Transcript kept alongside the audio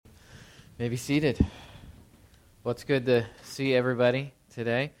May be seated. Well, it's good to see everybody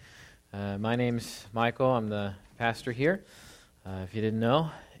today. My name's Michael. I'm the pastor here, if you didn't know.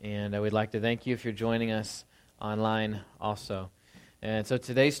 And I would like to thank you if you're joining us online also. And so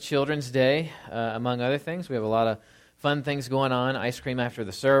today's Children's Day, among other things. We have a lot of fun things going on. Ice cream after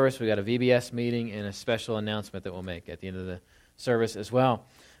the service. We got a VBS meeting and a special announcement that we'll make at the end of the service as well.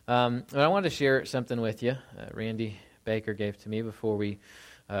 But I wanted to share something with you. Randy Baker gave to me before we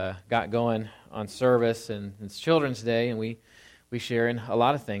got going on service, and it's Children's Day, and we share in a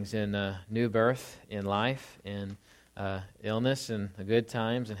lot of things, in new birth, in life, in illness, and the good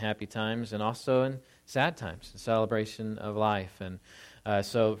times and happy times, and also in sad times, the celebration of life. And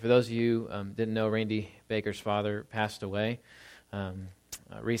so for those of you who didn't know, Randy Baker's father passed away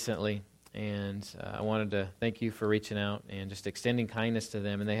recently, and I wanted to thank you for reaching out and just extending kindness to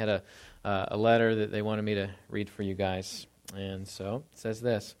them. And they had a letter that they wanted me to read for you guys. And so it says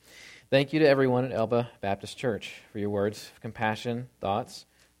this: "Thank you to everyone at Elba Baptist Church for your words of compassion, thoughts,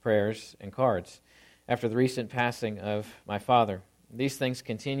 prayers, and cards. After the recent passing of my father, these things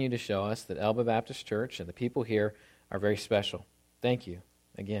continue to show us that Elba Baptist Church and the people here are very special. Thank you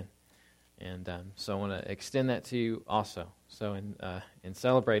again." And so I want to extend that to you also. So in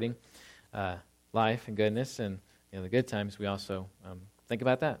celebrating life and goodness and the good times, we also think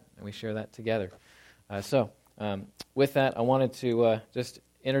about that, and we share that together. With that, I wanted to just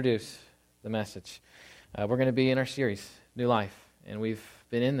introduce the message. We're going to be in our series, New Life, and we've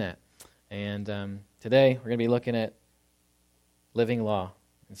been in that. And today, we're going to be looking at living law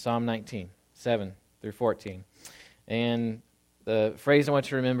in Psalm 19, 7 through 14. And the phrase I want you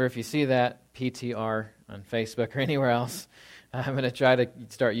to remember, if you see that PTR on Facebook or anywhere else, I'm going to try to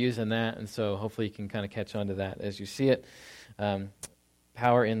start using that, and so hopefully you can kind of catch on to that as you see it.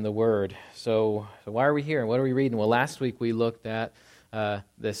 Power in the Word. So why are we here? What are we reading? Well, last week we looked at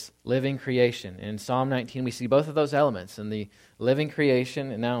this living creation. In Psalm 19, we see both of those elements, in the living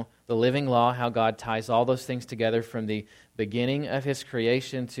creation and now the living law, how God ties all those things together from the beginning of His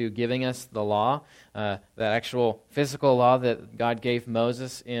creation to giving us the law, that actual physical law that God gave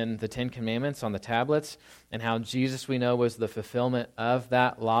Moses in the Ten Commandments on the tablets, and how Jesus, we know, was the fulfillment of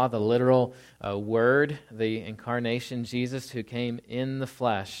that law, the literal Word, the incarnation Jesus who came in the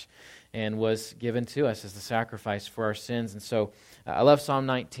flesh and was given to us as the sacrifice for our sins. And so I love Psalm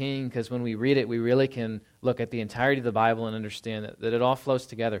 19 because when we read it, we really can look at the entirety of the Bible and understand that it all flows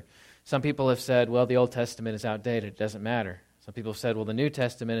together. Some people have said, well, the Old Testament is outdated. It doesn't matter. Some people have said, well, the New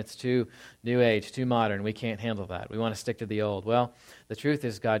Testament, it's too new age, too modern. We can't handle that. We want to stick to the old. Well, the truth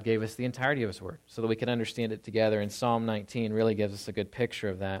is God gave us the entirety of His Word so that we can understand it together, and Psalm 19 really gives us a good picture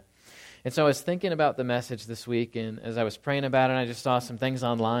of that. And so I was thinking about the message this week, and as I was praying about it, I just saw some things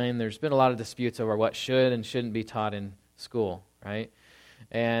online. There's been a lot of disputes over what should and shouldn't be taught in school, right?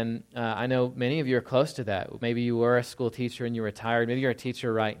 And I know many of you are close to that. Maybe you were a school teacher and you retired. Maybe you're a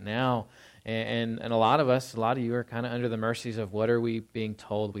teacher right now. And a lot of you are kind of under the mercies of what are we being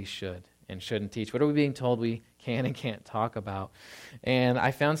told we should and shouldn't teach? What are we being told we can and can't talk about? And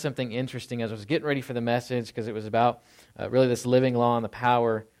I found something interesting as I was getting ready for the message, because it was about really this living law and the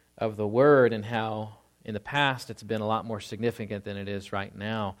power of the Word, and how in the past it's been a lot more significant than it is right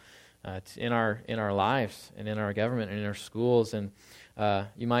now in our lives and in our government and in our schools. And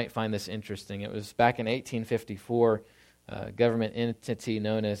you might find this interesting. It was back in 1854, a government entity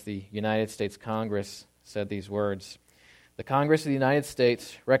known as the United States Congress said these words: "The Congress of the United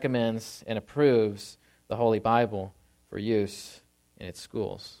States recommends and approves the Holy Bible for use in its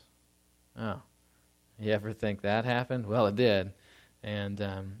schools." Oh, you ever think that happened? Well, it did. And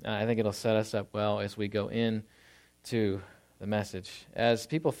I think it'll set us up well as we go into the message. As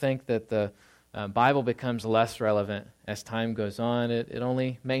people think that the Bible becomes less relevant as time goes on, it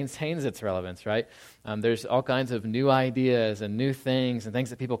only maintains its relevance, right? There's all kinds of new ideas and new things and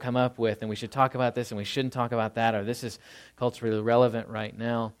things that people come up with, and we should talk about this and we shouldn't talk about that, or this is culturally relevant right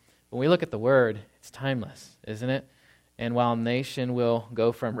now. When we look at the Word, it's timeless, isn't it? And while nation will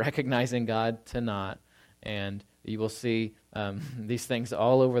go from recognizing God to not, and you will see these things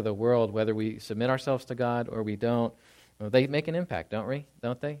all over the world, whether we submit ourselves to God or we don't. Well, they make an impact, don't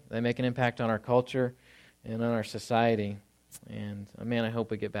they? They make an impact on our culture and on our society. And, man, I hope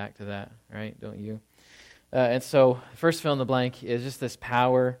we get back to that, right? Don't you? And so, first fill in the blank is just this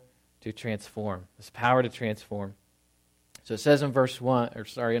power to transform. This power to transform. So it says in verse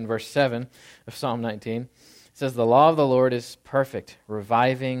 7 of Psalm 19, it says, "The law of the Lord is perfect,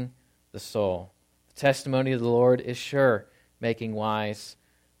 reviving the soul. The testimony of the Lord is sure, making wise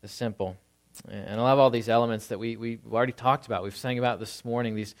the simple." And I love all these elements that we've already talked about. We've sang about this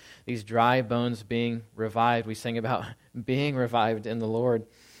morning, these dry bones being revived. We sang about being revived in the Lord.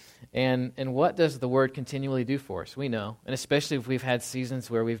 And what does the Word continually do for us? We know, and especially if we've had seasons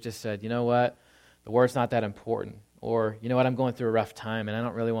where we've just said, you know what, the Word's not that important. Or, you know what, I'm going through a rough time, and I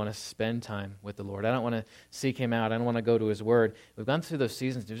don't really want to spend time with the Lord. I don't want to seek Him out. I don't want to go to His Word. We've gone through those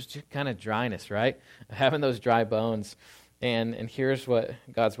seasons. There's just kind of dryness, right? Having those dry bones. And here's what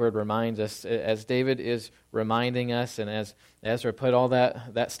God's Word reminds us. As David is reminding us, and as Ezra put all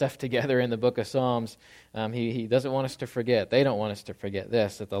that stuff together in the book of Psalms, he doesn't want us to forget. They don't want us to forget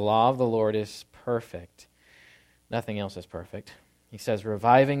this, that the law of the Lord is perfect. Nothing else is perfect. He says,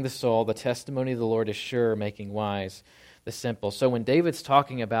 reviving the soul, the testimony of the Lord is sure, making wise the simple. So when David's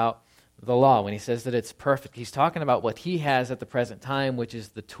talking about the law, when he says that it's perfect, he's talking about what he has at the present time, which is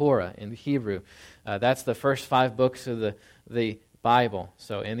the Torah in Hebrew. That's the first 5 books of the Bible.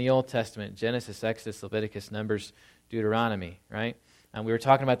 So in the Old Testament, Genesis, Exodus, Leviticus, Numbers, Deuteronomy, right? We were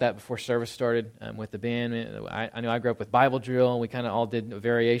talking about that before service started with the band. I know I grew up with Bible drill, and we kind of all did a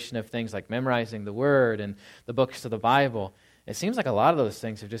variation of things like memorizing the Word and the books of the Bible. It seems like a lot of those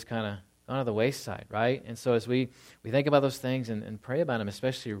things have just kind of gone to the wayside, right? And so as we think about those things and pray about them,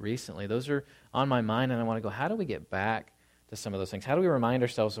 especially recently, those are on my mind, and I want to go, how do we get back to some of those things? How do we remind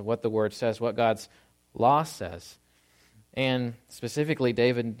ourselves of what the Word says, what God's law says? And specifically,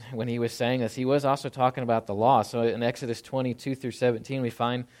 David, when he was saying this, he was also talking about the law. So in Exodus 22 through 17, we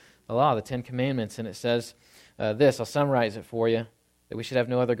find the law, the 10 Commandments, and it says this, I'll summarize it for you, that we should have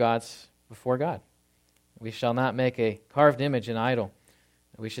no other gods before God. We shall not make a carved image an idol.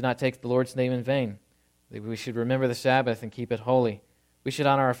 We should not take the Lord's name in vain. We should remember the Sabbath and keep it holy. We should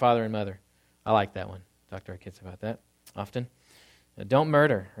honor our father and mother. I like that one. Talk to our kids about that often. Don't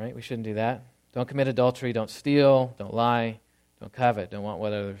murder, right? We shouldn't do that. Don't commit adultery. Don't steal. Don't lie. Don't covet. Don't want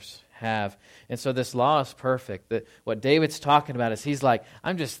what others have. And so this law is perfect. What David's talking about is he's like,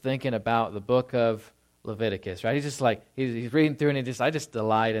 I'm just thinking about the book of Leviticus, right? He's just like, he's reading through and I just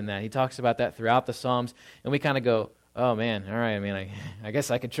delight in that. He talks about that throughout the Psalms, and we kind of go, oh man, all right, I mean, I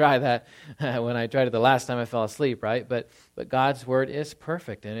guess I could try that when I tried it the last time I fell asleep, right? But God's Word is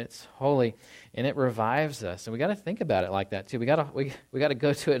perfect, and it's holy, and it revives us, and we got to think about it like that too. We got to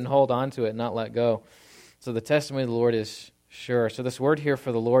go to it and hold on to it and not let go. So the testimony of the Lord is sure. So this word here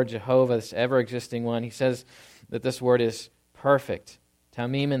for the Lord Jehovah, this ever-existing one, he says that this word is perfect.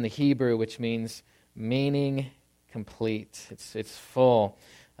 Tamim in the Hebrew, which meaning complete. It's full.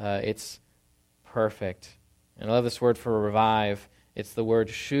 It's perfect. And I love this word for revive. It's the word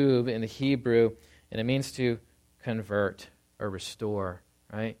shub in the Hebrew, and it means to convert or restore,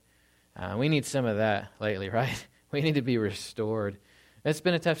 right? We need some of that lately, right? We need to be restored. It's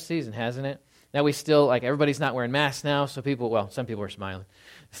been a tough season, hasn't it? Now we still, everybody's not wearing masks now, so some people are smiling.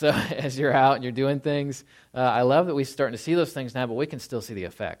 So as you're out and you're doing things, I love that we're starting to see those things now, but we can still see the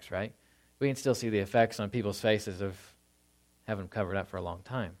effects, right? We can still see the effects on people's faces of having them covered up for a long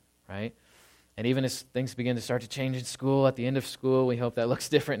time, right? And even as things begin to start to change in school, at the end of school, we hope that looks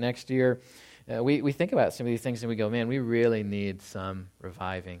different next year. We think about some of these things and we go, man, we really need some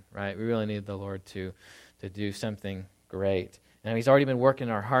reviving, right? We really need the Lord to do something great. And He's already been working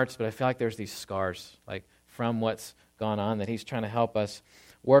in our hearts, but I feel like there's these scars, from what's gone on, that He's trying to help us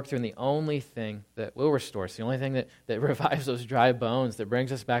work through. And the only thing that will restore us, the only thing that revives those dry bones, that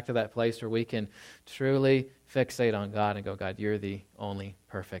brings us back to that place where we can truly fixate on God and go, God, you're the only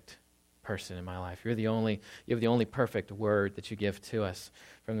perfect person in my life. You have the only perfect word that you give to us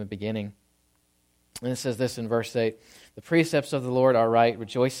from the beginning. And it says this in verse 8, the precepts of the Lord are right,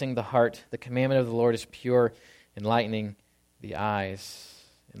 rejoicing the heart. The commandment of the Lord is pure, enlightening the eyes.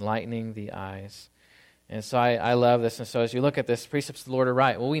 Enlightening the eyes. And so I love this. And so as you look at this, precepts of the Lord are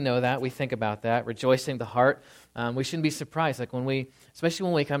right. Well, we know that. We think about that. Rejoicing the heart. We shouldn't be surprised. Especially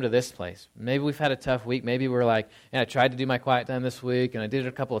when we come to this place. Maybe we've had a tough week. Maybe we're like, I tried to do my quiet time this week, and I did it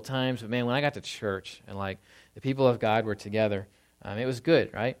a couple of times. But man, when I got to church and the people of God were together, it was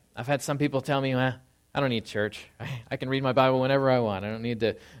good, right? I've had some people tell me, I don't need church. I can read my Bible whenever I want. I don't need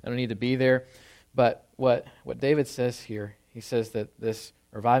to be there. But what David says here, he says that this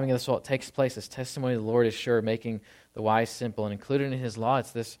reviving of the soul, it takes place. This testimony of the Lord is sure, making the wise simple. And included in His law,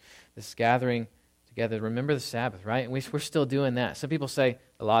 it's this gathering together. Remember the Sabbath, right? And we're still doing that. Some people say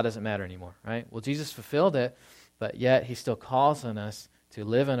the law doesn't matter anymore, right? Well, Jesus fulfilled it, but yet He still calls on us to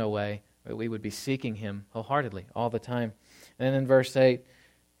live in a way that we would be seeking Him wholeheartedly all the time. And then in verse 8,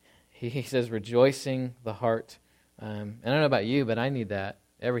 he says, rejoicing the heart. And I don't know about you, but I need that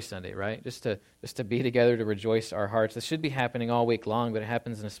every Sunday, right? Just to be together to rejoice our hearts. This should be happening all week long, but it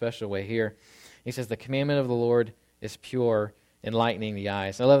happens in a special way here. He says, the commandment of the Lord is pure, enlightening the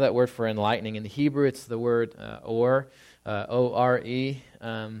eyes. I love that word for enlightening. In the Hebrew, it's the word or. O-R-E.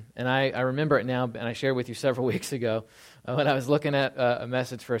 And I remember it now, and I shared with you several weeks ago when I was looking at a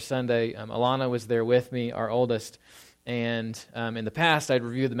message for a Sunday. Alana was there with me, our oldest, and in the past I'd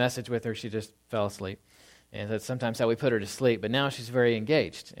reviewed the message with her. She just fell asleep. And that's sometimes how we put her to sleep. But now she's very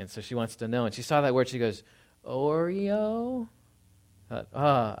engaged, and so she wants to know. And she saw that word. She goes, Oreo?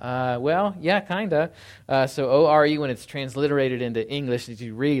 Well, yeah, kind of. So O-R-E, when it's transliterated into English, did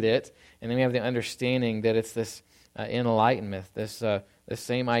you read it? And then we have the understanding that it's this enlightenment, this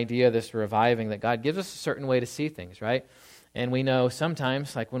same idea, this reviving, that God gives us a certain way to see things, right? And we know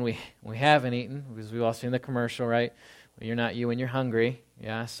sometimes, like when we haven't eaten, because we've all seen the commercial, right? You're not you when you're hungry.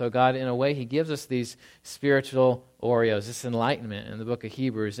 Yeah, so God, in a way, He gives us these spiritual Oreos, this enlightenment in the book of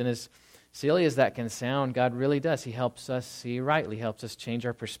Hebrews. And as silly as that can sound, God really does. He helps us see rightly, helps us change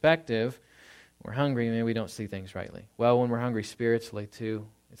our perspective. When we're hungry, maybe we don't see things rightly. Well, when we're hungry spiritually, too,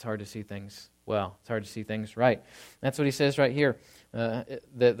 it's hard to see things well. It's hard to see things right. That's what He says right here.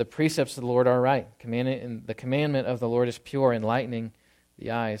 The precepts of the Lord are right. The commandment of the Lord is pure, enlightening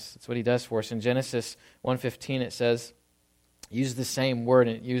the eyes. That's what He does for us. In Genesis 1:15, it says, use the same word,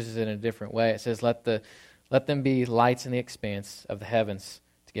 and it uses it in a different way. It says, let them be lights in the expanse of the heavens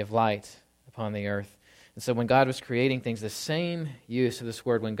to give light upon the earth. And so when God was creating things, the same use of this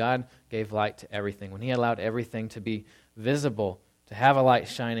word, when God gave light to everything, when He allowed everything to be visible, to have a light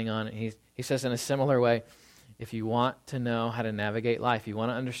shining on it, He says in a similar way, if you want to know how to navigate life, if you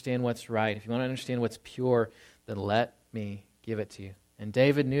want to understand what's right, if you want to understand what's pure, then let me give it to you. And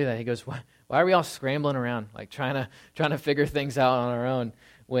David knew that. He goes, why are we all scrambling around, like trying to figure things out on our own,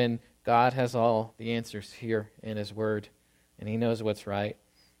 when God has all the answers here in His Word, and He knows what's right?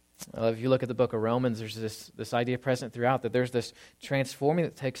 If you look at the book of Romans, there's this idea present throughout, that there's this transforming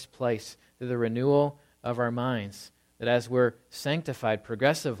that takes place through the renewal of our minds, that as we're sanctified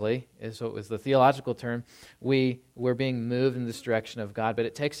progressively, is what was the theological term, we're being moved in this direction of God. But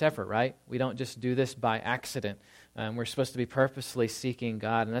it takes effort, right? We don't just do this by accident. We're supposed to be purposely seeking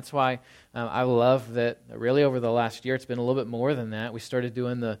God. And that's why I love that really over the last year, it's been a little bit more than that. We started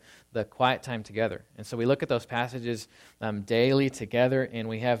doing the quiet time together. And so we look at those passages daily together, and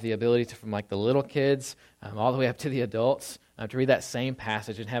we have the ability to, from like the little kids all the way up to the adults, to read that same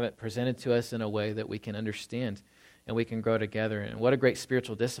passage and have it presented to us in a way that we can understand and we can grow together. And what a great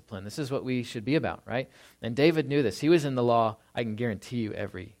spiritual discipline. This is what we should be about, right? And David knew this. He was in the law, I can guarantee you,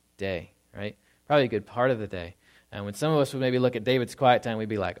 every day, right? Probably a good part of the day. And when some of us would maybe look at David's quiet time, we'd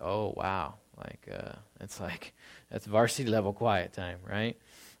be like, oh, wow, that's varsity level quiet time, right?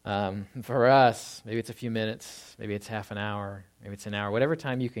 For us, maybe it's a few minutes, maybe it's half an hour, maybe it's an hour, whatever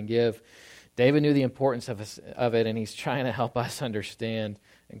time you can give. David knew the importance of it, and he's trying to help us understand,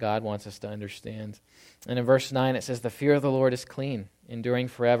 and God wants us to understand. And in verse 9, it says, the fear of the Lord is clean, enduring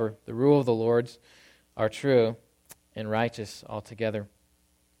forever. The rule of the Lord are true and righteous altogether.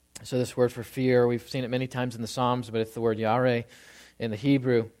 So this word for fear, we've seen it many times in the Psalms, but it's the word yareh in the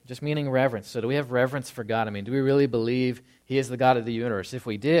Hebrew, just meaning reverence. So do we have reverence for God? I mean, do we really believe He is the God of the universe? If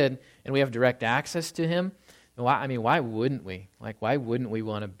we did, and we have direct access to Him, why wouldn't we? Like, why wouldn't we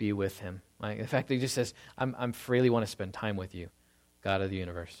want to be with Him? Like, the fact that He just says, I'm freely want to spend time with you, God of the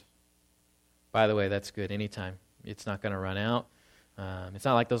universe. By the way, that's good anytime. It's not going to run out. It's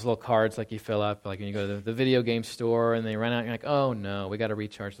not like those little cards like you fill up, like when you go to the video game store and they run out, and you're like, oh no, we got to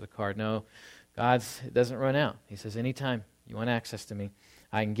recharge the card. No, it doesn't run out. He says, anytime you want access to me,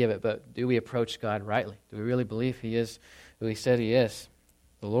 I can give it. But do we approach God rightly? Do we really believe He is who He said He is,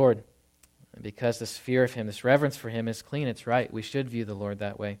 the Lord? And because this fear of Him, this reverence for Him is clean, it's right. We should view the Lord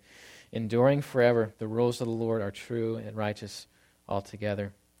that way. Enduring forever, the rules of the Lord are true and righteous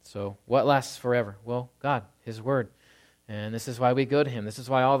altogether. So what lasts forever? Well, God, His Word. And this is why we go to Him. This is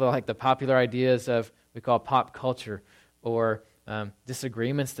why all the popular ideas of, we call pop culture, or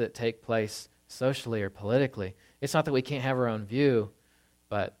disagreements that take place socially or politically, it's not that we can't have our own view,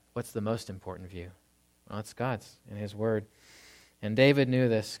 but what's the most important view? Well, it's God's and His Word. And David knew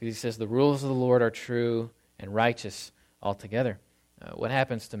this, because he says, the rules of the Lord are true and righteous altogether. What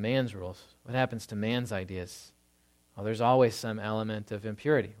happens to man's rules? What happens to man's ideas? Well, there's always some element of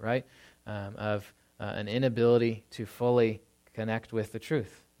impurity, right? Of an inability to fully connect with the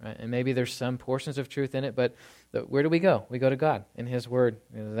truth, right? And maybe there's some portions of truth in it, but where do we go? We go to God in His Word.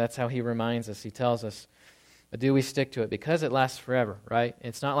 That's how He reminds us. He tells us. But do we stick to it? Because it lasts forever, right?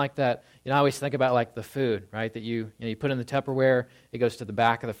 It's not like that. I always think about like the food, right? That you put in the Tupperware, it goes to the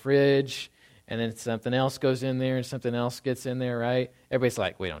back of the fridge, and then something else goes in there, and something else gets in there, right? Everybody's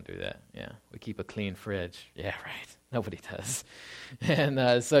like, we don't do that. Yeah, we keep a clean fridge. Yeah, right. Nobody does.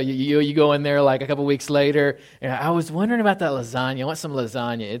 And so you go in there like a couple weeks later, and I was wondering about that lasagna. I want some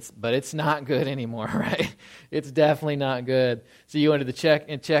lasagna. But it's not good anymore, right? It's definitely not good. So you went to the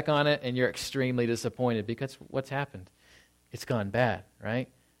check on it, and you're extremely disappointed because what's happened? It's gone bad, right?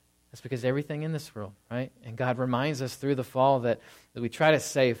 That's because everything in this world, right? And God reminds us through the fall that we try to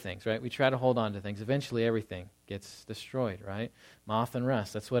save things, right? We try to hold on to things. Eventually, everything gets destroyed, right? Moth and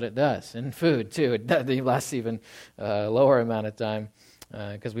rust, that's what it does. And food, too. It lasts even lower amount of time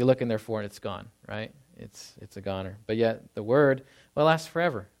because we look in there for it and it's gone, right? It's a goner. But yet, the Word, well, lasts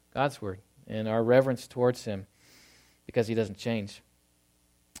forever, God's Word, and our reverence towards Him because He doesn't change.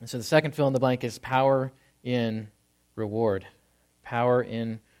 And so the second fill in the blank is power in reward. Power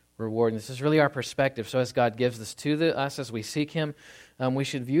in reward. And this is really our perspective. So as God gives this to us, as we seek Him, we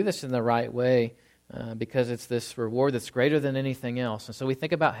should view this in the right way because it's this reward that's greater than anything else. And so we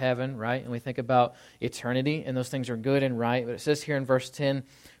think about heaven, right? And we think about eternity, and those things are good and right. But it says here in verse 10,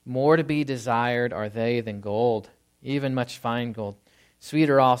 more to be desired are they than gold, even much fine gold,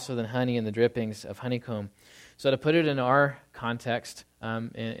 sweeter also than honey and the drippings of honeycomb. So to put it in our context,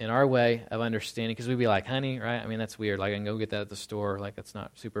 in our way of understanding, because we'd be like, honey, right? I mean, that's weird. Like, I can go get that at the store. Like, that's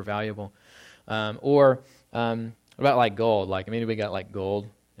not super valuable. Or what about like gold? Like, maybe we got like gold.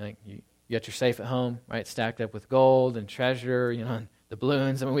 Like, you got your safe at home, right? Stacked up with gold and treasure, and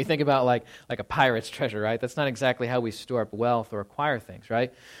doubloons. I mean, we think about like a pirate's treasure, right? That's not exactly how we store up wealth or acquire things,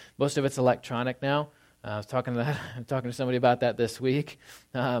 right? Most of it's electronic now. I was talking to somebody about that this week.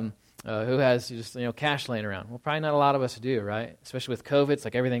 Who has just cash laying around? Well, probably not a lot of us do, right? Especially with COVID, it's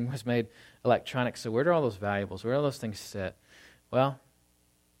like everything was made electronic. So where do all those valuables, where do all those things sit? Well,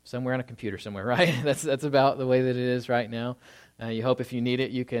 somewhere on a computer somewhere, right? That's about the way that it is right now. You hope if you need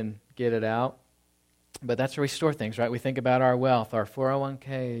it, you can get it out. But that's where we store things, right? We think about our wealth, our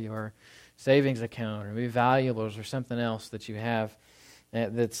 401k, or savings account, or maybe valuables, or something else that you have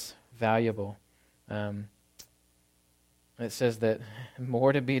that's valuable. It says that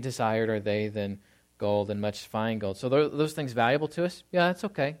more to be desired are they than gold and much fine gold. So those things valuable to us? Yeah, that's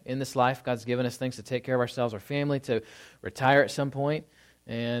okay. In this life, God's given us things to take care of ourselves, our family, to retire at some point.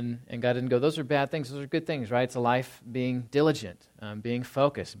 And God didn't go, those are bad things. Those are good things, right? It's a life being diligent, being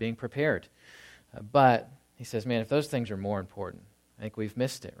focused, being prepared. But He says, man, if those things are more important, I think we've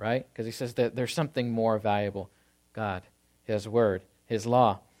missed it, right? Because He says that there's something more valuable. God, His Word, His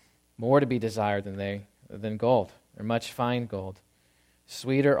law, more to be desired than gold, or much fine gold,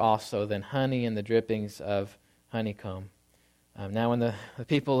 sweeter also than honey and the drippings of honeycomb. Now when the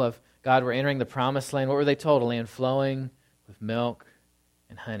people of God were entering the promised land, what were they told? A land flowing with milk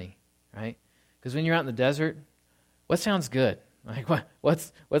and honey, right? Because when you're out in the desert, what sounds good? Like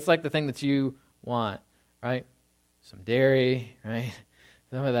what's like the thing that you want, right? Some dairy, right?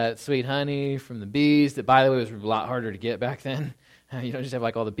 Some of that sweet honey from the bees that, by the way, was a lot harder to get back then. You don't just have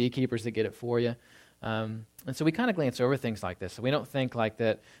like all the beekeepers that get it for you. And so we kind of glance over things like this. So we don't think like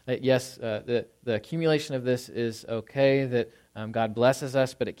that yes, the accumulation of this is okay, that God blesses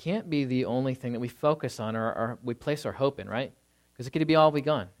us, but it can't be the only thing that we focus on or we place our hope in, right? Because it could be all be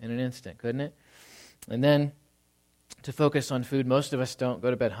gone in an instant, couldn't it? And then to focus on food, most of us don't go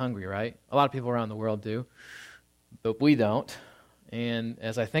to bed hungry, right? A lot of people around the world do, but we don't. And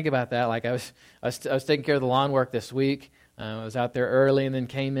as I think about that, like I was taking care of the lawn work this week. I was out there early and then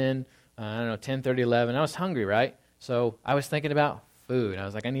came in, 10:30, 11. I was hungry, right? So I was thinking about food. I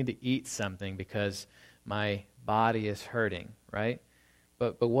was like, I need to eat something because my body is hurting, right?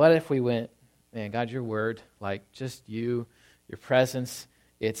 But what if we went, man, God, your word, like just you, your presence,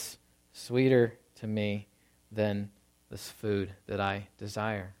 it's sweeter to me than this food that I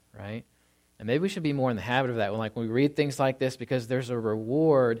desire, right? And maybe we should be more in the habit of that when we read things like this, because there's a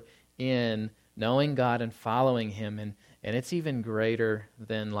reward in knowing God and following Him, and it's even greater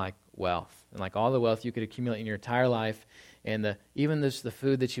than like wealth and like all the wealth you could accumulate in your entire life, and even the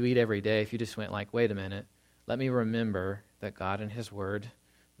food that you eat every day. If you just went like, wait a minute, let me remember that God and His Word,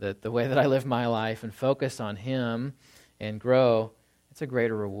 that the way that I live my life and focus on Him and grow, it's a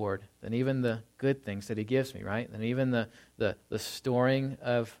greater reward than even the good things that He gives me, right? Than even the storing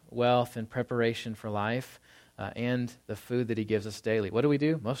of wealth and preparation for life. And the food that He gives us daily. What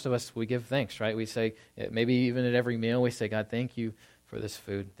do? Most of us, we give thanks, right? We say, maybe even at every meal, we say, God, thank you for this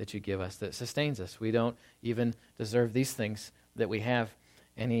food that you give us that sustains us. We don't even deserve these things that we have.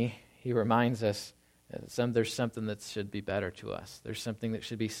 And He reminds us there's something that should be better to us. There's something that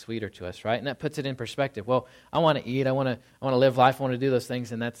should be sweeter to us, right? And that puts it in perspective. Well, I want to eat. I want to live life. I want to do those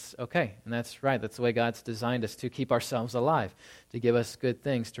things, and that's okay. And that's right. That's the way God's designed us, to keep ourselves alive, to give us good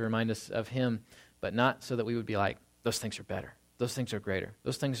things, to remind us of Him, but not so that we would be like, those things are better. Those things are greater.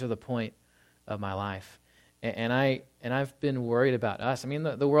 Those things are the point of my life. And I've been worried about us. I mean,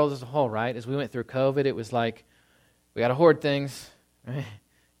 the world as a whole, right? As we went through COVID, it was like, we got to hoard things, right?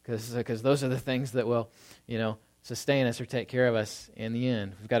 Because those are the things that will, sustain us or take care of us in the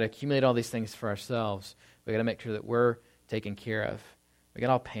end. We've got to accumulate all these things for ourselves. We've got to make sure that we're taken care of. We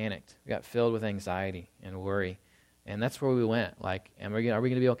got all panicked. We got filled with anxiety and worry. And that's where we went. Like, are we going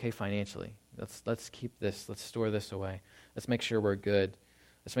to be okay financially? Let's keep this. Let's store this away. Let's make sure we're good.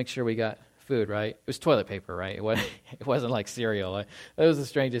 Let's make sure we got food, right? It was toilet paper, right? It wasn't like cereal. That was the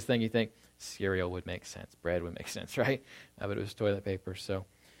strangest thing. You think cereal would make sense. Bread would make sense, right? But it was toilet paper, so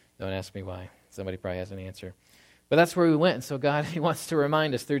don't ask me why. Somebody probably has an answer. But that's where we went. And so God, he wants to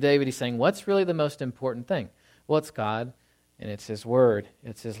remind us through David. He's saying, what's really the most important thing? Well, it's God, and it's his word.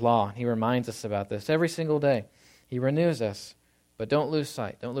 It's his law. He reminds us about this every single day. He renews us. But don't lose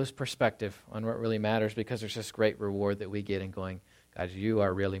sight. Don't lose perspective on what really matters, because there's this great reward that we get in going, God, you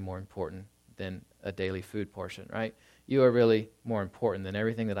are really more important than a daily food portion, right? You are really more important than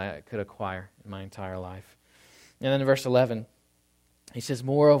everything that I could acquire in my entire life. And then in verse 11, he says,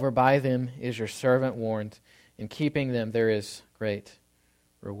 moreover, by them is your servant warned. In keeping them there is great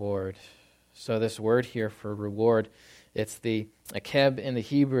reward. So this word here for reward, it's the akeb in the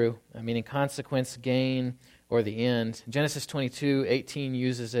Hebrew, meaning consequence, gain, or the end. Genesis 22:18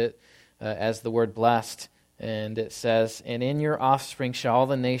 uses it as the word blessed. And it says, and in your offspring shall all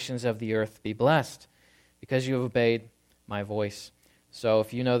the nations of the earth be blessed, because you have obeyed my voice. So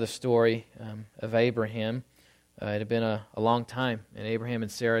if you know the story of Abraham, it had been a long time, and Abraham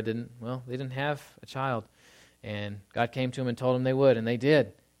and Sarah didn't have a child. And God came to him and told him they would, and they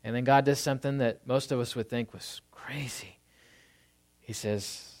did. And then God does something that most of us would think was crazy. He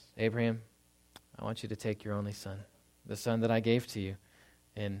says, Abraham, I want you to take your only son, the son that I gave to you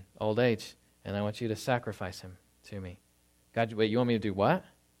in old age, and I want you to sacrifice him to me. God, wait, you want me to do what?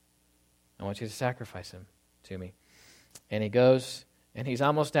 I want you to sacrifice him to me. And he goes, and he's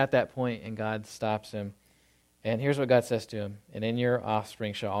almost at that point, and God stops him. And here's what God says to him, and in your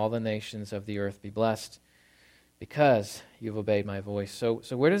offspring shall all the nations of the earth be blessed, because you've obeyed my voice. So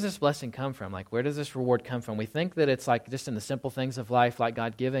where does this blessing come from? Like, where does this reward come from? We think that it's like just in the simple things of life, like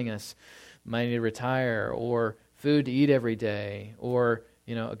God giving us money to retire, or food to eat every day, or,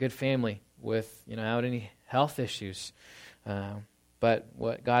 a good family without any health issues. But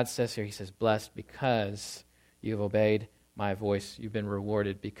what God says here, he says, blessed because you've obeyed my voice. You've been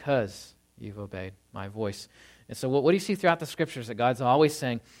rewarded because you've obeyed my voice. And so what do you see throughout the scriptures? That God's always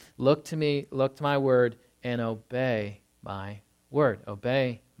saying, look to me, look to my word, and obey my word.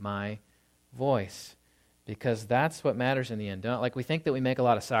 Obey my voice. Because that's what matters in the end. We think that we make a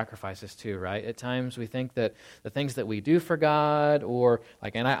lot of sacrifices too, right? At times we think that the things that we do for God, or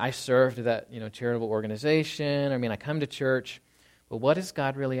and I served that charitable organization. I come to church, but what is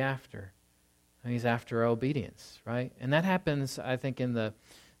God really after? He's after our obedience, right? And that happens, I think, in the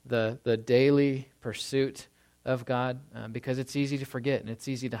daily pursuit of God, because it's easy to forget and it's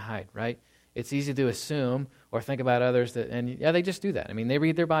easy to hide, right? It's easy to assume or think about others they just do that. They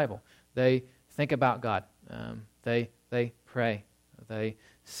read their Bible. They think about God. They pray. They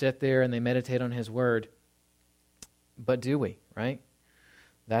sit there and they meditate on his word. But do we, right?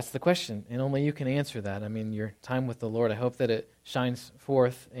 That's the question, and only you can answer that. Your time with the Lord, I hope that it shines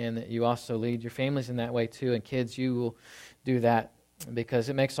forth and that you also lead your families in that way too. And kids, you will do that, because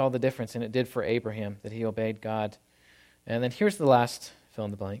it makes all the difference, and it did for Abraham, that he obeyed God. And then here's the last fill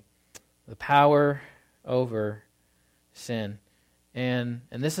in the blank. The power over sin. And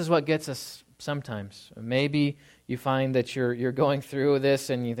this is what gets us sometimes. Maybe you find that you're going through this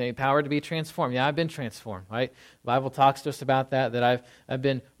and you think, power to be transformed. Yeah, I've been transformed, right? The Bible talks to us about that I've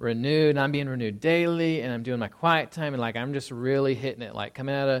been renewed, and I'm being renewed daily, and I'm doing my quiet time, and I'm just really hitting it,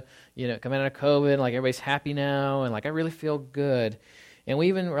 coming out of COVID, everybody's happy now, and I really feel good. And we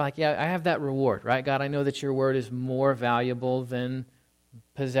even were I have that reward, right? God, I know that your word is more valuable than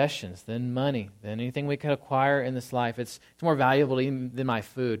possessions, than money, than anything we could acquire in this life. It's more valuable even than my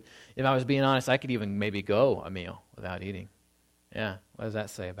food. If I was being honest, I could even maybe go a meal without eating. Yeah, what does that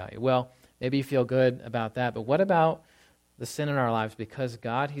say about you? Well, maybe you feel good about that, but what about the sin in our lives? Because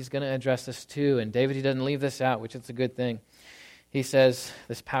God, he's going to address this too, and David, he doesn't leave this out, which is a good thing. He says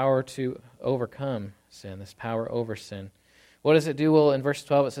this power to overcome sin, this power over sin. What does it do? Well, in verse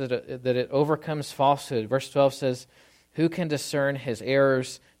 12, it says that it overcomes falsehood. Verse 12 says, who can discern his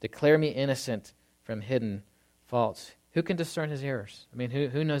errors? Declare me innocent from hidden faults. Who can discern his errors?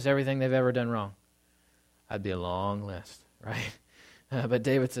 Who knows everything they've ever done wrong? That'd be a long list, right? But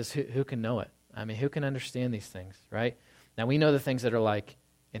David says, who can know it? Who can understand these things, right? Now, we know the things that are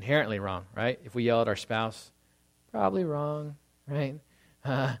inherently wrong, right? If we yell at our spouse, probably wrong, right?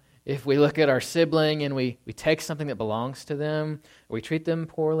 if we look at our sibling and we take something that belongs to them, or we treat them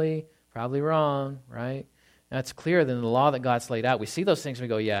poorly, probably wrong, right? Now, it's clear that in the law that God's laid out, we see those things and we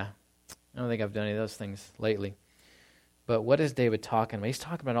go, yeah, I don't think I've done any of those things lately. But what is David talking about? He's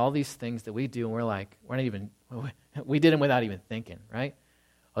talking about all these things that we do, and we're like, we did them without even thinking, right?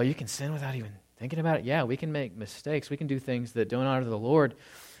 Oh, you can sin without even thinking about it? Yeah, we can make mistakes. We can do things that don't honor the Lord.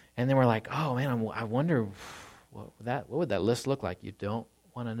 And then we're like, oh, man, I wonder what would that list look like? You don't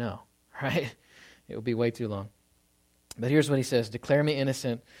want to know, right? It would be way too long. But here's what he says: declare me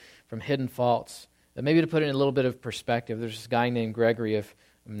innocent from hidden faults. And maybe to put it in a little bit of perspective, there's this guy named Gregory of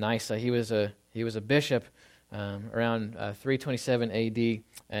Nyssa. He was a bishop around 327 A.D.,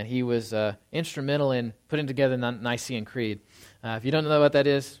 and he was instrumental in putting together the Nicene Creed. If you don't know what that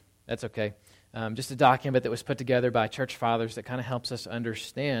is, that's okay. Just a document that was put together by church fathers that kind of helps us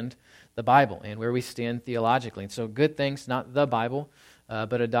understand the Bible and where we stand theologically. And so good things, not the Bible,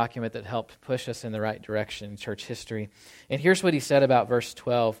 but a document that helped push us in the right direction in church history. And here's what he said about verse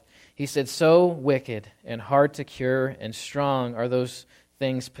 12. He said, so wicked and hard to cure and strong are those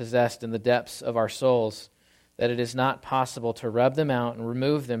things possessed in the depths of our souls, that it is not possible to rub them out and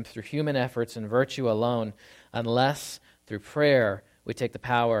remove them through human efforts and virtue alone, unless through prayer we take the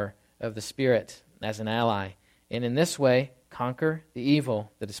power of the Spirit as an ally, and in this way conquer the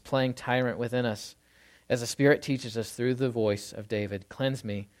evil that is playing tyrant within us. As the Spirit teaches us through the voice of David, cleanse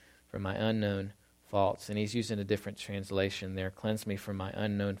me from my unknown faults. And he's using a different translation there. Cleanse me from my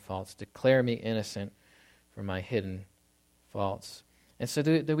unknown faults. Declare me innocent from my hidden faults. And so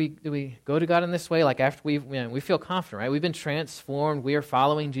do we go to God in this way? Like after we feel confident, right? We've been transformed. We are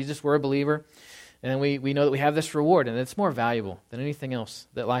following Jesus. We're a believer. And we know that we have this reward, and it's more valuable than anything else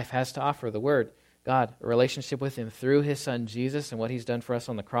that life has to offer, the Word, God, a relationship with Him through His Son Jesus and what He's done for us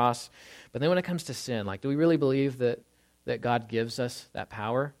on the cross. But then when it comes to sin, like, do we really believe that God gives us that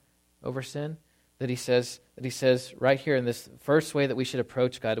power over sin? That He says right here in this first way that we should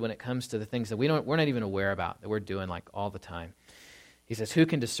approach God when it comes to the things that we're not even aware about, that we're doing like all the time. He says, who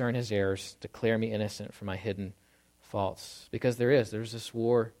can discern His errors? Declare me innocent from my hidden faults. Because there's this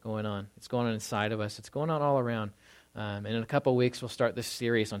war going on. It's going on inside of us. It's going on all around. And in a couple of weeks, we'll start this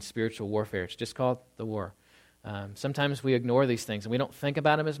series on spiritual warfare. It's just called The War. Sometimes we ignore these things, and we don't think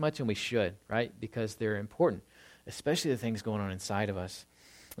about them as much, and we should, right? Because they're important, especially the things going on inside of us.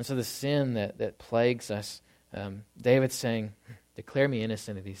 And so the sin that plagues us, David's saying, declare me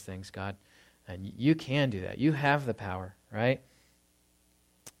innocent of these things, God. And you can do that. You have the power, right?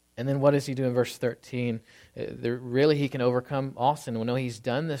 And then what does he do in verse 13? Really, he can overcome all sin. We know he's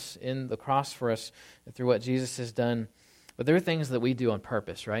done this in the cross for us through what Jesus has done. But there are things that we do on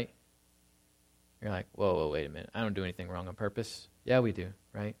purpose, right? You're like, whoa, wait a minute. I don't do anything wrong on purpose. Yeah, we do,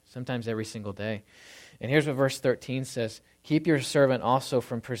 right? Sometimes every single day. And here's what verse 13 says. Keep your servant also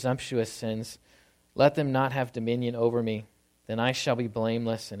from presumptuous sins. Let them not have dominion over me. Then I shall be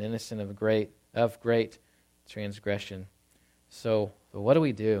blameless and innocent of great transgression. So what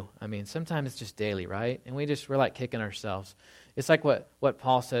do? I mean, sometimes it's just daily, right? And we're like kicking ourselves. It's like what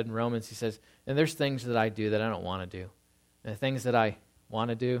Paul said in Romans. He says, and there's things that I do that I don't want to do. And the things that I want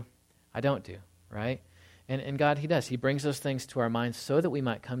to do, I don't do, right? And God, He does. He brings those things to our minds so that we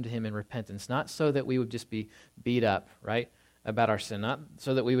might come to Him in repentance, not so that we would just be beat up, right, about our sin, not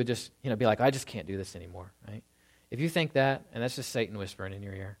so that we would just, be like, I just can't do this anymore, right? If you think that, and that's just Satan whispering in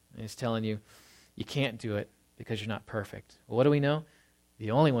your ear, and he's telling you, you can't do it because you're not perfect. Well, what do we know?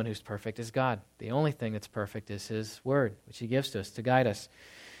 The only one who's perfect is God. The only thing that's perfect is His Word, which He gives to us to guide us.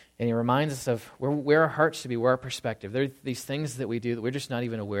 And He reminds us of where our hearts should be, where our perspective. There are these things that we do that we're just not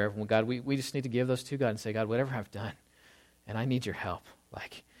even aware of. Well, God, we just need to give those to God and say, God, whatever I've done, and I need your help.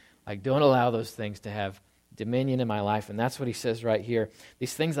 Like don't allow those things to have dominion in my life. And that's what he says right here.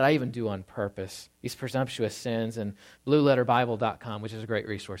 These things that I even do on purpose, these presumptuous sins, and blueletterbible.com, which is a great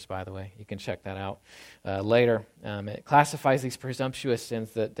resource, by the way. You can check that out later. It classifies these presumptuous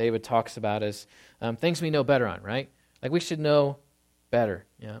sins that David talks about as things we know better on, right? Like we should know better.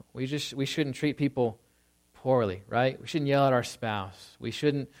 We shouldn't treat people poorly, right? We shouldn't yell at our spouse. We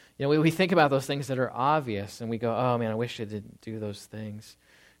shouldn't, we think about those things that are obvious, and we go, oh man, I wish I didn't do those things.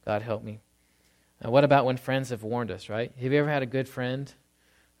 God help me. What about when friends have warned us, right? Have you ever had a good friend?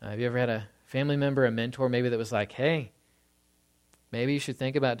 Have you ever had a family member, a mentor maybe that was like, hey, maybe you should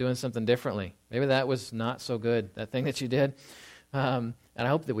think about doing something differently. Maybe that was not so good, that thing that you did. And I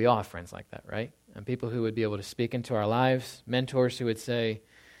hope that we all have friends like that, right? And people who would be able to speak into our lives, mentors who would say,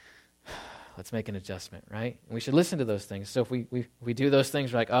 let's make an adjustment, right? And we should listen to those things. So if we do those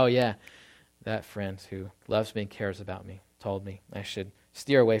things, we're like, oh yeah, that friend who loves me and cares about me told me I should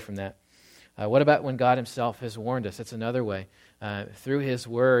steer away from that. What about when God Himself has warned us? That's another way. through His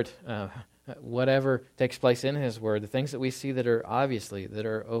Word, whatever takes place in His Word, the things that we see that are obviously, that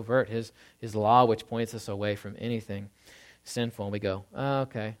are overt, His law, which points us away from anything sinful, and we go, oh,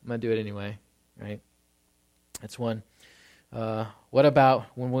 okay, I'm going to do it anyway, right? That's one. What about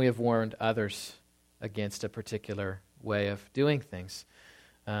when we have warned others against a particular way of doing things?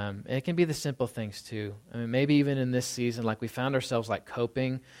 And it can be the simple things too. I mean, maybe even in this season, like we found ourselves like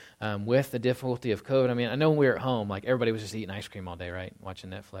coping with the difficulty of COVID. I mean, I know when we were at home, like everybody was just eating ice cream all day, right? Watching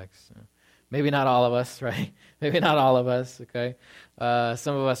Netflix. Maybe not all of us, right? Maybe not all of us, okay?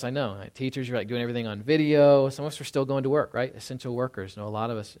 Some of us, I know, like teachers, you're like doing everything on video. Some of us are still going to work, right? Essential workers, a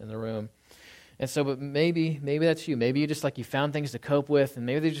lot of us in the room. And so, but maybe that's you. Maybe you just like you found things to cope with, and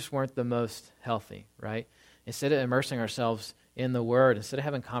maybe they just weren't the most healthy, right? Instead of immersing ourselves in the Word, instead of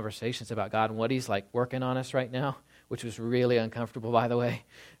having conversations about God and what He's like working on us right now, which was really uncomfortable, by the way,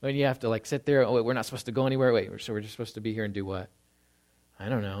 when you have to like sit there, oh, wait, we're not supposed to go anywhere. Wait, so we're just supposed to be here and do what? I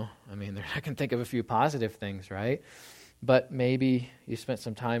don't know. I mean, I can think of a few positive things, right? But maybe you spent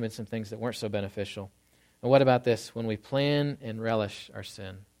some time in some things that weren't so beneficial. And what about this? When we plan and relish our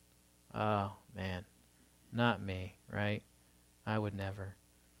sin. Oh, man, not me, right? I would never.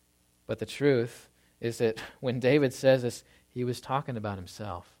 But the truth is that when David says this, he was talking about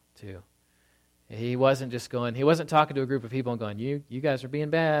himself too. He wasn't talking to a group of people and going, you guys are being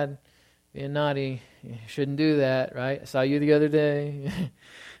bad, being naughty, you shouldn't do that, right? I saw you the other day.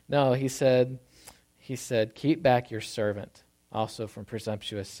 No, he said, keep back your servant also from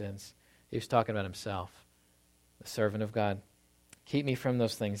presumptuous sins. He was talking about himself, the servant of God. Keep me from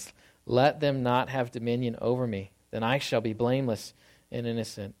those things. Let them not have dominion over me. Then I shall be blameless and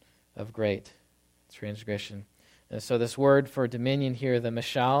innocent of great transgression. And so this word for dominion here, the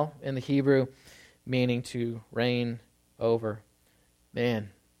mashal in the Hebrew, meaning to reign over.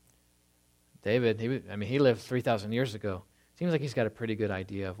 Man, David, he lived 3,000 years ago. Seems like he's got a pretty good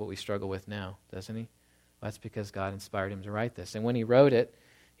idea of what we struggle with now, doesn't he? Well, that's because God inspired him to write this. And when he wrote it,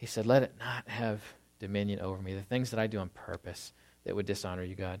 he said, let it not have dominion over me. The things that I do on purpose that would dishonor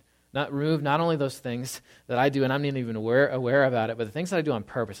you, God. Not remove not only those things that I do and I'm not even aware about it, but the things that I do on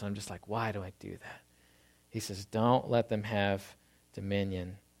purpose, and I'm just like, why do I do that? He says, don't let them have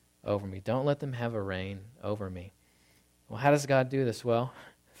dominion over me. Don't let them have a reign over me. Well, how does God do this? Well,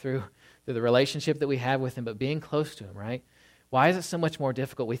 through the relationship that we have with Him, but being close to Him, right? Why is it so much more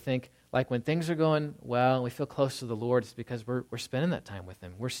difficult? We think, like when things are going well and we feel close to the Lord, it's because we're spending that time with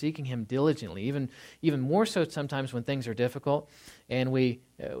Him. We're seeking Him diligently, even more so sometimes when things are difficult. And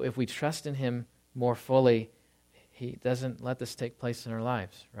if we trust in Him more fully, He doesn't let this take place in our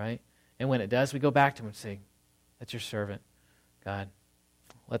lives, right? And when it does, we go back to Him and say, that's your servant, God.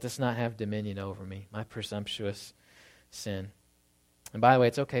 Let this not have dominion over me, my presumptuous sin. And by the way,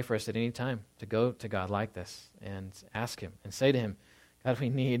 it's okay for us at any time to go to God like this and ask Him and say to Him, God, we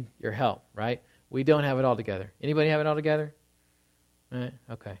need your help, right? We don't have it all together. Anybody have it all together? Right?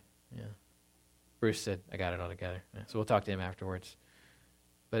 Okay, yeah. Bruce said, I got it all together. Yeah, so we'll talk to him afterwards.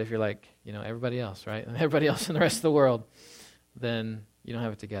 But if you're like, everybody else, right? Everybody else in the rest of the world, then you don't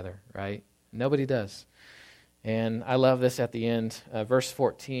have it together, right? Nobody does. And I love this at the end, verse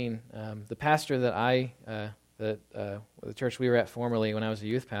 14. The pastor that the church we were at formerly when I was a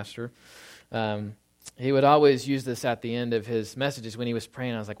youth pastor, he would always use this at the end of his messages when he was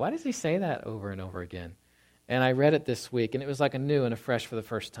praying. I was like, why does he say that over and over again? And I read it this week, and it was like a new and a fresh for the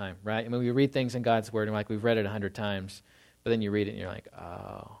first time, right? I mean, we read things in God's Word, and like we've read it 100 times, but then you read it, and you're like,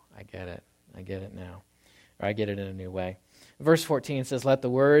 oh, I get it now, or I get it in a new way. Verse 14 says, let the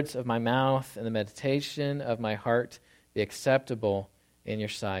words of my mouth and the meditation of my heart be acceptable in your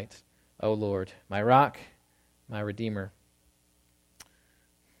sight, O Lord, my rock, my redeemer.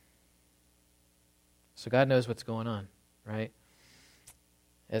 So God knows what's going on, right?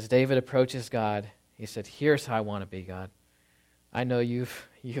 As David approaches God, he said, here's how I want to be, God. I know you've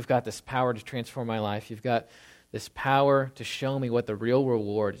got this power to transform my life. You've got this power to show me what the real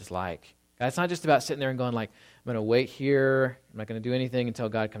reward is like. God, it's not just about sitting there and going like, I'm going to wait here. I'm not going to do anything until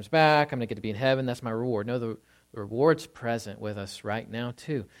God comes back. I'm going to get to be in heaven. That's my reward. No, the reward's present with us right now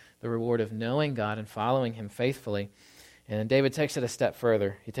too. The reward of knowing God and following Him faithfully. And David takes it a step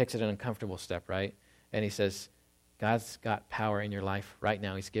further. He takes it an uncomfortable step, right? And he says, God's got power in your life right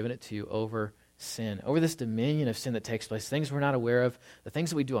now. He's given it to you over sin, over this dominion of sin that takes place, things we're not aware of, the things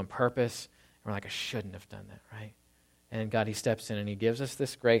that we do on purpose. And we're like, I shouldn't have done that, right? And God, He steps in and He gives us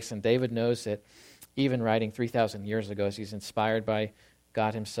this grace. And David knows that even writing 3,000 years ago, as he's inspired by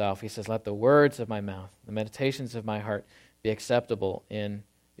God Himself, he says, let the words of my mouth, the meditations of my heart be acceptable in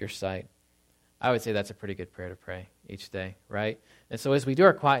your sight. I would say that's a pretty good prayer to pray. each day, right? And so as we do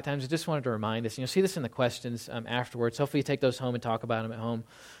our quiet times, I just wanted to remind us, see this in the questions afterwards. Hopefully you take those home and talk about them at home.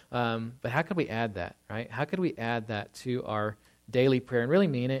 But how could we add that, right? How could we add that to our daily prayer and really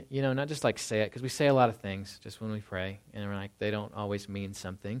mean it? Not just like say it, because we say a lot of things just when we pray, and we're like, they don't always mean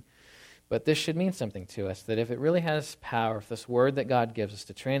something. But this should mean something to us, that if it really has power, if this word that God gives us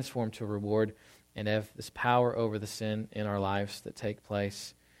to transform to reward, and have this power over the sin in our lives that take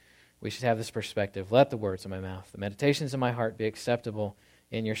place, we should have this perspective. Let the words of my mouth, the meditations of my heart be acceptable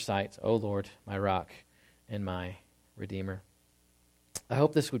in your sight, O Lord, my rock and my Redeemer. I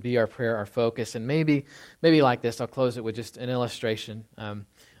hope this would be our prayer, our focus, and maybe like this, I'll close it with just an illustration.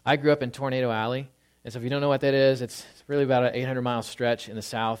 I grew up in Tornado Alley, and so if you don't know what that is, it's really about an 800-mile stretch in the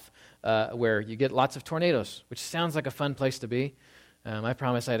south where you get lots of tornadoes, which sounds like a fun place to be. I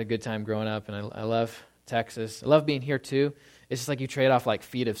promise I had a good time growing up, and I love Texas. I love being here, too. It's just like you trade off like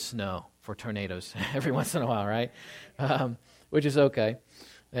feet of snow for tornadoes every once in a while, right? Which is okay.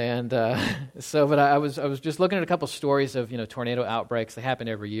 And but I was just looking at a couple stories of tornado outbreaks. They happen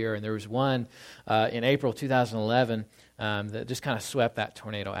every year, and there was one in April 2011 that just kind of swept that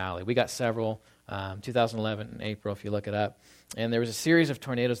Tornado Alley. We got several 2011 in April, if you look it up, and there was a series of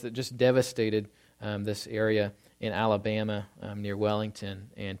tornadoes that just devastated this area in Alabama near Wellington,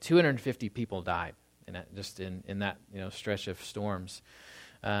 and 250 people died in that stretch of storms.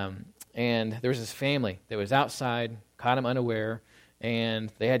 And there was this family that was outside, caught them unaware.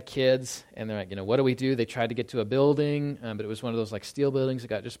 And they had kids, and they're like, what do we do? They tried to get to a building, but it was one of those like steel buildings that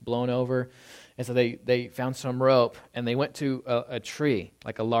got just blown over. And so they found some rope, and they went to a tree,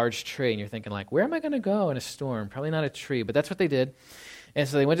 like a large tree. And you're thinking like, where am I going to go in a storm? Probably not a tree, but that's what they did. And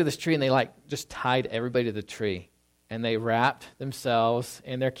so they went to this tree, and they like just tied everybody to the tree. And they wrapped themselves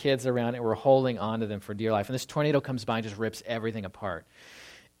and their kids around it and were holding on to them for dear life. And this tornado comes by and just rips everything apart.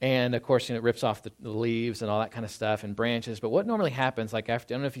 And, of course, it rips off the leaves and all that kind of stuff and branches. But what normally happens, like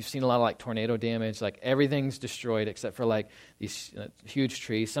after, I don't know if you've seen a lot of like tornado damage, like everything's destroyed except for like these huge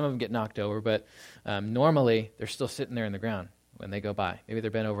trees. Some of them get knocked over, but normally they're still sitting there in the ground when they go by. Maybe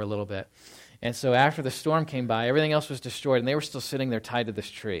they're bent over a little bit. And so after the storm came by, everything else was destroyed, and they were still sitting there tied to this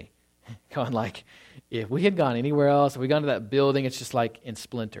tree, going like, if we had gone anywhere else, if we gone to that building, it's just like in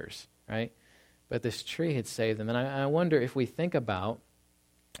splinters, right? But this tree had saved them. And I wonder if we think about,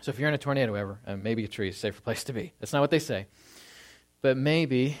 so if you're in a tornado ever, maybe a tree is a safer place to be. That's not what they say. But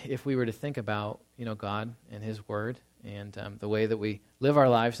maybe if we were to think about, God and His Word and the way that we live our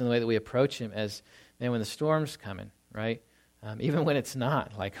lives and the way that we approach Him as, man, when the storm's coming, right? Even when it's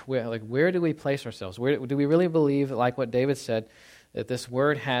not, where do we place ourselves? Where do we really believe, like what David said, that this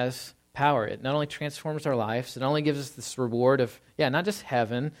Word has power? It not only transforms our lives, it not only gives us this reward of, not just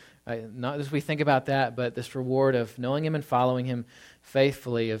heaven, not as we think about that, but this reward of knowing Him and following Him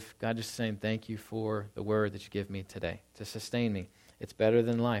faithfully, of God just saying, thank you for the word that you give me today to sustain me. It's better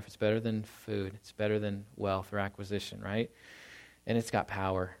than life. It's better than food. It's better than wealth or acquisition, right? And it's got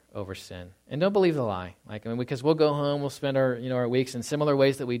power over sin. And don't believe the lie. Because we'll go home, we'll spend our weeks in similar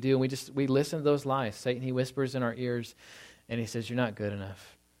ways that we do, and we listen to those lies. Satan, he whispers in our ears, and he says, you're not good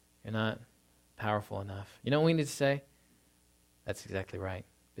enough. You're not powerful enough. You know what we need to say? That's exactly right.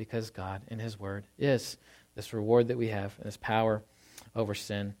 Because God in His Word is this reward that we have and this power over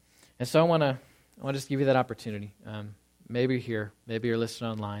sin. And so I want to just give you that opportunity. Maybe you're here, maybe you're listening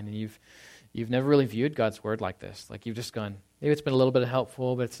online, and you've never really viewed God's Word like this. Like you've just gone, maybe it's been a little bit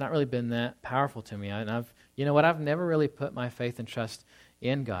helpful, but it's not really been that powerful to me. And I've never really put my faith and trust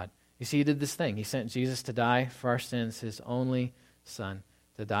in God. You see, He did this thing. He sent Jesus to die for our sins, His only Son,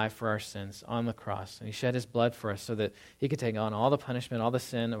 to die for our sins on the cross. And He shed His blood for us so that He could take on all the punishment, all the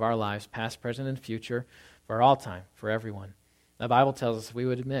sin of our lives, past, present, and future, for all time, for everyone. The Bible tells us if we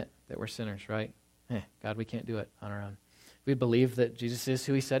would admit that we're sinners, right? God, we can't do it on our own. If we believe that Jesus is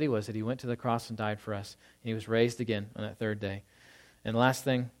who He said He was, that He went to the cross and died for us, and He was raised again on that third day. And the last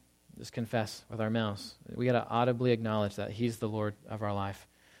thing, just confess with our mouths. We got to audibly acknowledge that He's the Lord of our life.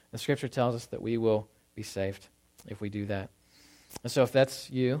 The Scripture tells us that we will be saved if we do that. And so if that's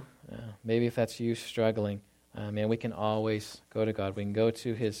you, maybe if that's you struggling, man, we can always go to God. We can go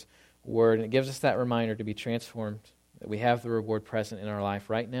to His Word, and it gives us that reminder to be transformed, that we have the reward present in our life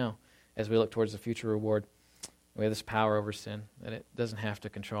right now as we look towards the future reward. We have this power over sin, that it doesn't have to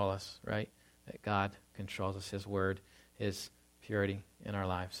control us, right? That God controls us, His Word, His purity in our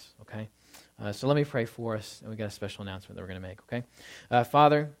lives, okay? So let me pray for us, and we got a special announcement that we're going to make, okay?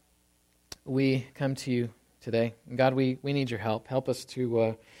 Father, we come to You today. And God, we need Your help. Help us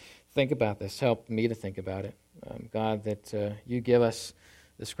to think about this. Help me to think about it. God, that You give us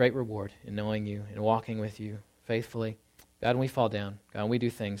this great reward in knowing You and walking with You faithfully. God, when we fall down, God, when we do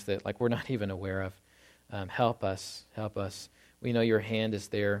things that we're not even aware of, Help us. Help us. We know your hand is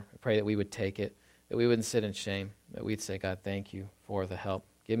there. I pray that we would take it, that we wouldn't sit in shame, that we'd say, God, thank you for the help.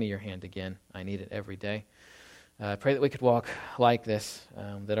 Give me your hand again. I need it every day. I pray that we could walk like this,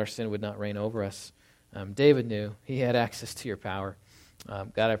 that our sin would not reign over us. David knew he had access to your power.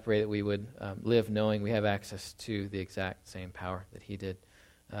 God, I pray that we would live knowing we have access to the exact same power that he did.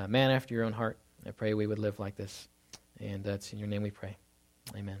 Man after your own heart, I pray we would live like this. And it's in your name we pray.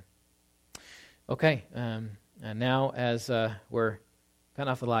 Amen. Okay, and now as we're cutting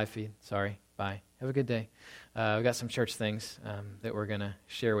off the live feed, sorry, bye. Have a good day. We've got some church things that we're going to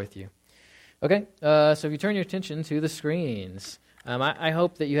share with you. Okay, so if you turn your attention to the screens, I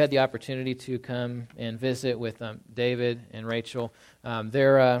hope that you had the opportunity to come and visit with David and Rachel.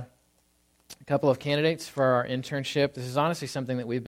 They're a couple of candidates for our internship. This is honestly something that we've